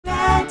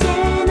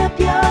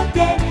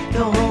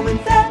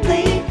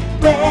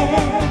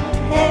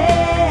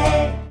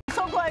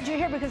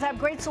because I have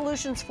great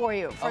solutions for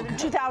you for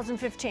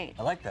 2015.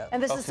 I like that.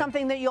 And this is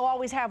something that you'll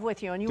always have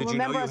with you, and you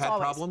remember us always. Did you know you had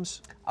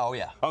problems? Oh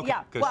yeah. Okay.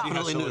 Yeah.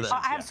 Well,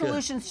 I have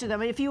solutions to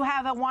them. If you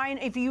have a wine,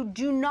 if you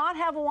do not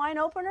have a wine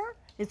opener,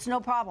 it's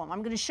no problem. I'm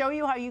going to show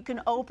you how you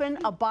can open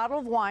a bottle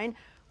of wine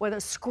with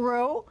a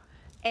screw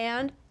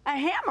and a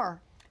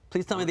hammer.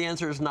 Please tell me the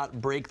answer is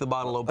not break the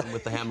bottle open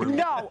with the hammer.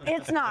 No,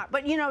 it's not.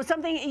 But, you know,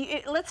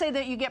 let's say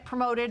that you get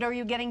promoted or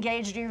you get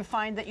engaged or you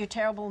find that your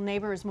terrible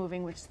neighbor is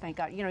moving, which, thank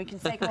God, you know, you can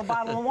take them a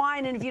bottle of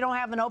wine, and if you don't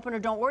have an opener,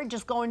 don't worry,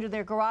 just go into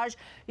their garage,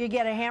 you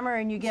get a hammer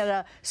and you get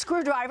a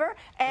screwdriver.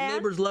 And the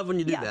neighbors love when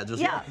you do that.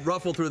 Just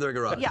ruffle through their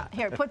garage. Yeah,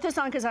 here, put this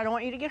on because I don't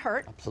want you to get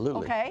hurt.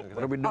 Absolutely. Okay.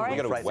 What are we doing? All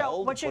right, Right. so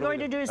what you're going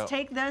to do is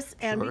take this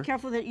and be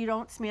careful that you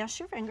don't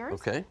smash your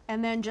fingers. Okay.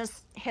 And then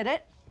just hit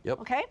it. Yep.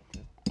 Okay.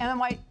 And then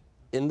white.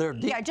 In there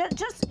deep.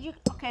 Yeah,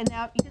 okay,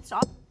 now you can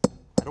stop.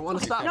 I don't want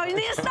to stop. No, you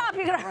need to stop.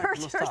 You're going to hurt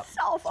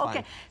yourself. Okay.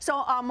 Fine.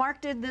 So Mark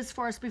did this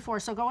for us before,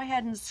 so go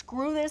ahead and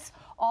screw this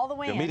all the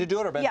way in. Me to do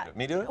it or Ben?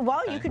 Me do it?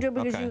 Well, you can do it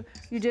because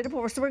you did it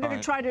before. So we're going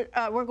to try to,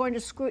 we're going to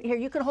screw it here.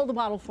 You can hold the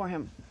bottle for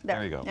him.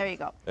 There you go. There you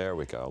go. There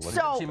we go.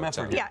 So,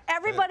 yeah,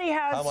 everybody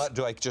has. How much,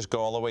 do I just go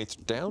all the way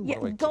down?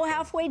 Yeah, go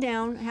halfway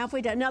down, halfway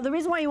down. Now, the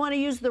reason why you want to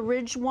use the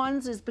ridged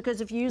ones is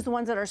because if you use the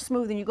ones that are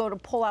smooth and you go to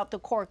pull out the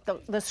cork,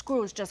 the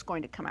screw is just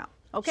going to come out.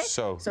 Okay.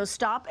 So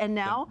stop, and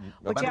now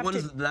what you have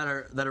to.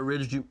 That are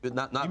ridged,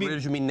 not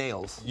ridged. You mean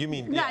nails? You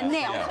mean not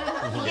nails?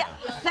 Yeah.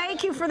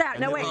 Thank you for that.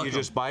 And now wait. You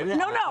just bite it?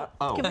 No.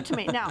 Give it to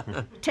me. Now,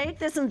 take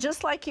this and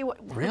just like you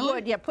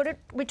would. Yeah. Put it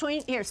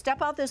between. Here.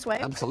 Step out this way.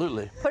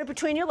 Absolutely. Put it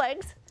between your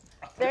legs.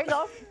 There you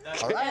go.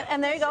 All right.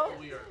 And there you go.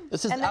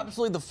 This is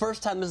absolutely the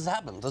first time this has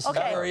happened. This is a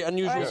very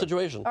unusual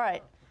situation. All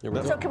right.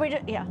 So can we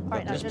just? Yeah. All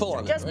right. Now just pull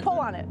on it. Just pull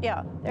on it.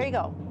 Yeah. There you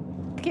go.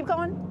 Keep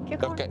going.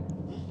 Keep going. Okay.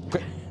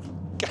 Great.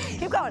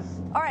 Keep going.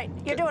 All right,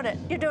 you're doing it.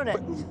 You're doing it.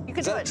 You can do it.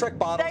 Is that a trick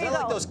bottle? There you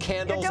go. Like those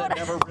candles that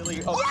never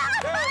really. Oh,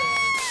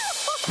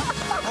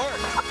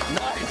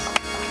 Nice.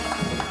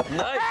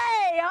 Nice.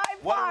 Hey, high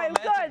five. What a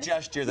romantic Good.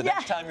 gesture the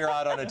next time you're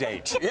out on a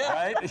date. Yeah.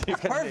 Right?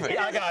 Perfect.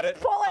 I got it.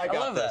 Pull it. I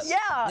love this.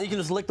 Yeah. Then you can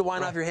just lick the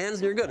wine off your hands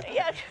and you're good.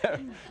 Yeah.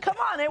 Come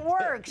on, it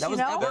works.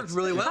 That worked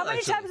really well. How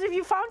many times have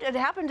you found it? It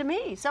happened to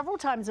me several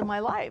times in my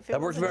life.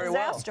 It was a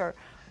disaster.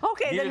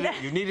 Okay,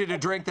 you needed a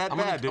drink that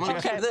bad, did you?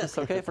 Okay, this,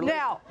 okay, for later.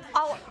 Now,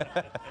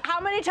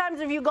 how many times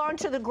have you gone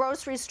to the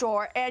grocery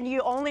store and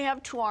you only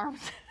have 2 arms?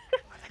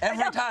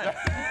 Every time.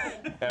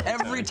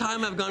 Every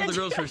time I've gone to the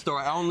grocery store,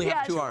 I only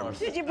have 2 arms.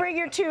 Did you bring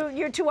your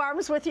two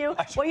arms with you?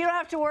 Well, you don't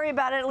have to worry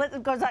about it.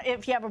 Because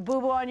if you have a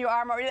boo-boo on your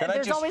arm, or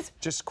there's always.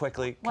 Just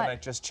quickly, can I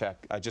just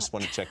check? I just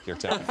want to check your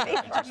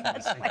temperature.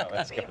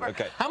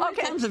 Okay. How many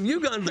times have you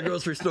gone to the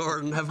grocery store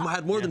and have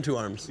had more than 2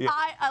 arms? Yeah.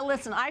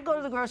 Listen, I go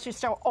to the grocery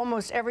store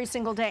almost every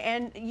single day,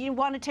 and you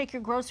want to take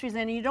your groceries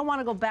in, and you don't want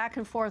to go back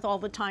and forth all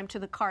the time to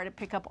the car to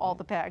pick up all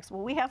the bags.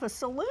 Well, we have a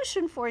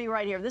solution for you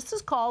right here. This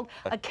is called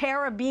a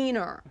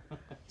carabiner.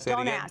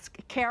 Don't ask.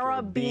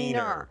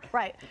 Carabiner.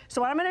 Right.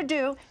 So what I'm going to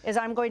do is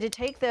I'm going to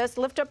take this,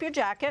 lift up your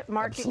jacket.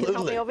 Mark, you can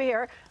help me over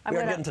here.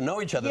 We're getting to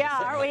know each other.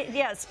 Yeah, are we?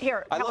 Yes.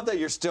 Here. I love that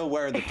you're still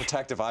wearing the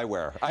protective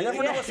eyewear. I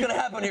never know what's going to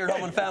happen here at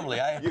Home and Family.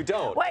 You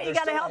don't. Wait, you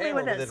got to help me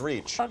with this. Within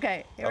reach.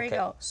 Okay, here we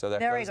go. So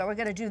there we go. We're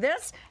going to do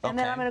this, and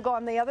then I'm going to go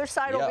on the other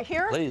side over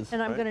here. Please.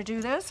 And I'm going to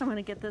do this. I'm going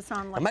to get this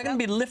on like Am I going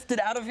to be lifted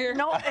out of here?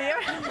 No.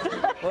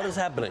 What is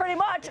happening? Pretty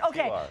much.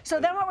 Okay. So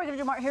then what we're going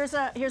to do, Mark, here's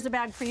a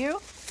bag for you,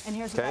 and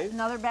here's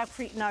another bag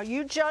for you. Now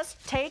you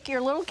just take your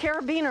little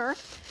carabiner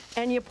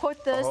and you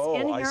put this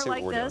in here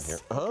like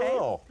this. Okay.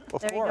 Oh,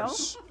 of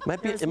course.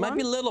 It might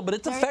be little, but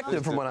it's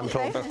effective from what I'm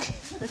told. Okay.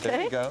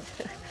 There you go.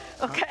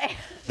 Okay.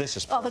 This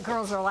is the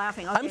girls are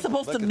laughing. Okay. I'm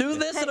supposed to do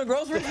this in a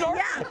grocery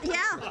store?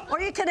 Yeah. Or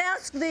you could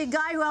ask the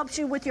guy who helps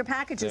you with your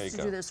packages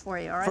to do this for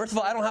you, all right? First of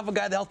all, I don't have a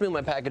guy that helps me with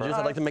my packages.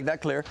 I'd like to make that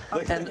clear.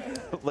 And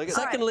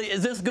secondly,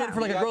 is this good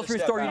for like a grocery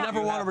store you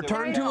never want to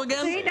return to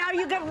again? See, now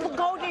you can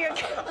go to you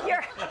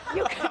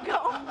can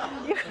go.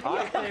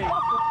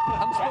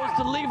 I'm supposed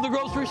to leave the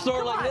grocery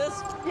store like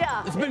this?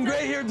 Yeah. It's been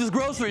great here at this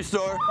grocery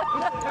store.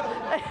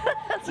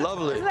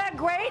 Lovely. Isn't that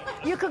great?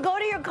 You could go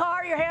to your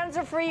car, your hands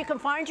are free, you can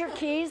find your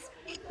keys,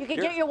 you can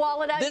get your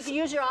wallet out, you can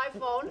use your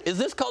iPhone. Is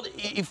this called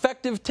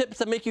effective tips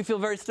that make you feel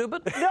very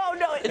stupid? No.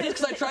 Is this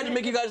because I tried to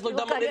make you guys look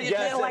dumb and idiot?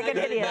 Yeah, like an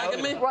idiot. Back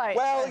at me? Right.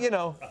 Well, you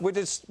know,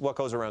 what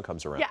goes around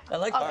comes around. Yeah. I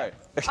like that.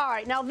 All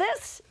right, now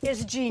this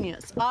is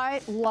genius.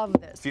 I love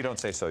this. If you don't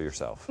say so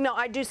yourself. No,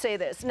 I do say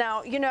this.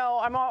 Now, you know,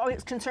 I'm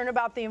always concerned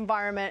about the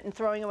environment and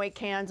throwing away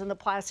cans and the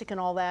plastic and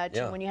all that.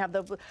 Yeah. When you have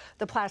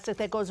the plastic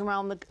that goes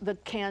around the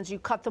cans, you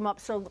cut them up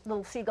so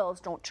little seagulls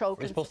don't choke.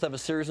 We're supposed to have a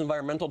serious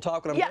environmental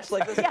talk when I'm just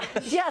like this?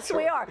 Yes,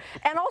 we are.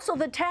 And also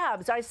the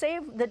tabs. I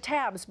save the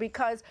tabs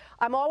because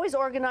I'm always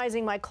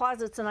organizing my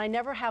closets and I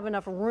never have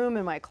enough room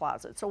in my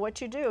closet. So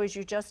what you do is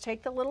you just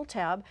take the little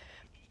tab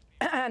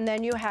and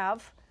then you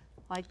have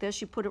like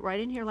this. You put it right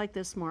in here like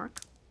this, Mark.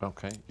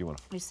 Okay. You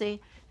see?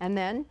 And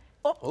then,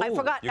 I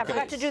forgot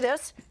to do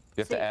this.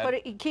 You have to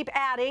add. You keep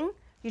adding.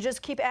 You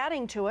just keep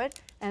adding to it.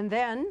 And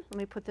then, let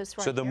me put this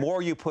right So the here.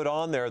 more you put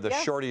on there, the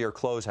Yeah. shorter your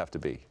clothes have to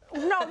be.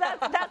 No,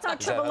 that's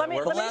not true. But let me,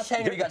 The last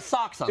hanger, you got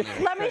socks on there.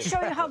 let me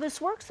show you how this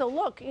works. So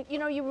look, you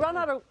know, you run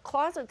out of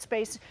closet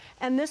space,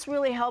 and this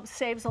really helps,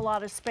 saves a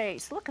lot of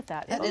space. Look at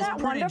that. That Isn't is that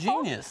pretty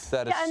wonderful? genius.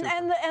 That is Yeah,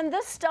 super. and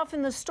this stuff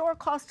in the store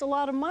costs a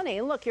lot of money.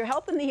 And look, you're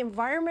helping the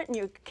environment, and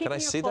you're keeping Can I your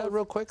see clothes that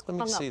real quick? Let me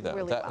hung up see that.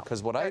 really well.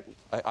 Because what I think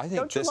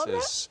Don't you this love that?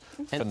 is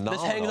And phenomenal.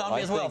 this hangs on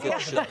me as well. I think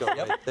it should go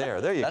right there.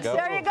 There you go.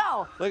 There you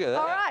go. Look at that.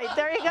 All right,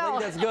 there you I go.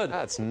 think that's good.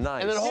 That's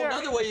nice. And then a whole Here.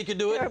 other way you could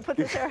do it. Here, put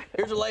this there.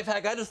 Here's a life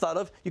hack I just thought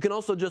of. You can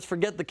also just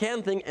forget the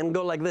can thing and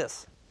go like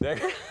this.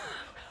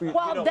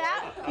 Well,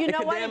 you It know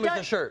could what? damage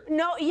the shirt.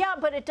 No, yeah,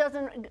 but it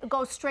doesn't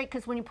go straight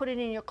because when you put it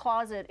in your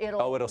closet,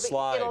 it'll. Oh, it'll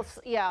slide.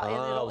 Yeah,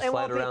 Oh, it slide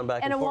won't around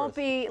back and and it won't forth.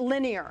 be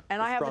linear.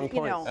 And I have, strong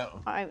you know,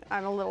 point.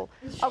 I'm a little.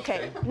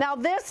 Okay, now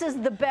this is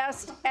the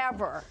best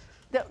ever.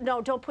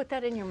 No, don't put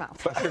that in your mouth.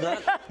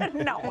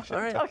 No. All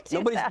right. Don't do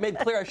Nobody's that. made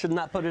clear I should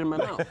not put it in my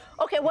mouth.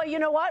 Okay, well, you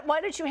know what?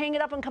 Why don't you hang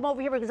it up and come over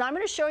here because I'm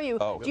going to show you.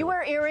 Oh, do you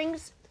wear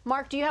earrings?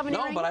 Mark, do you have an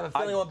No, earring? but I have a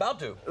feeling I'm about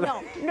to.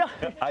 No.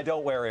 I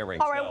don't wear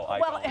earrings. All right. No, I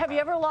well, don't. have you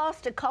ever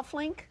lost a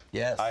cufflink?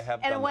 Yes. I have.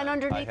 And it done went that. I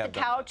underneath the have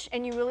done couch,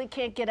 and you really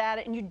can't get at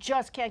it, and you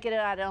just can't get it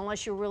at it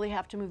unless you really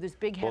have to move this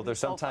big, heavy Well, there's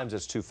sofa. sometimes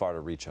it's too far to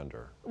reach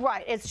under.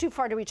 Right, it's too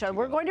far to reach out.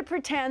 We're going to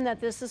pretend that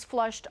this is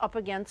flushed up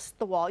against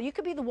the wall. You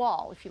could be the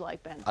wall if you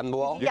like, Ben. I'm the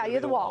wall? Yeah, you're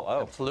the wall.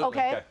 Oh, absolutely.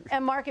 Okay.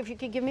 And Mark, if you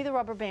could give me the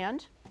rubber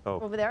band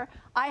over there.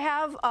 I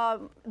have,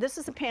 this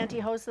is a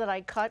pantyhose that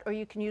I cut, or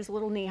you can use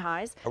little knee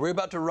highs. Are we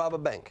about to rob a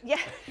bank? Yeah,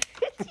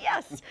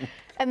 yes.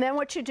 And then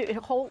what you do,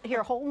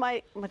 hold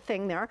my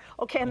thing there.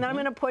 Okay, and then I'm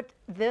going to put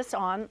this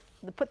on,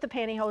 put the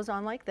pantyhose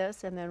on like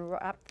this, and then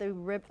wrap the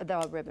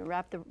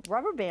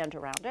rubber band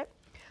around it.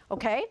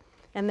 Okay,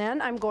 and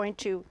then I'm going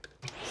to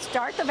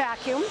start the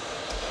vacuum.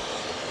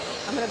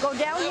 I'm going to go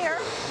down here.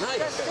 Nice.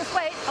 Just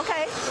wait.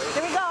 Okay,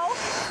 here we go.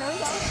 Here we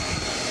go.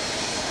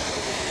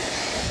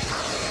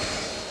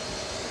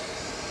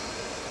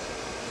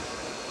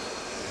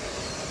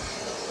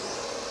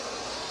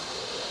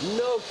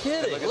 No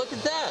kidding. Look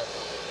at that.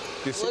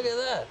 You see- Look at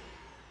that.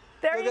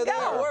 There Look you at go.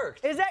 that. It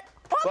worked. Is that?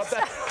 Oops.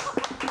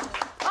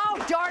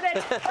 Oh, darn it.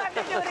 I have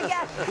to do it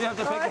again. You have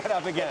to pick that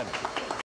up again.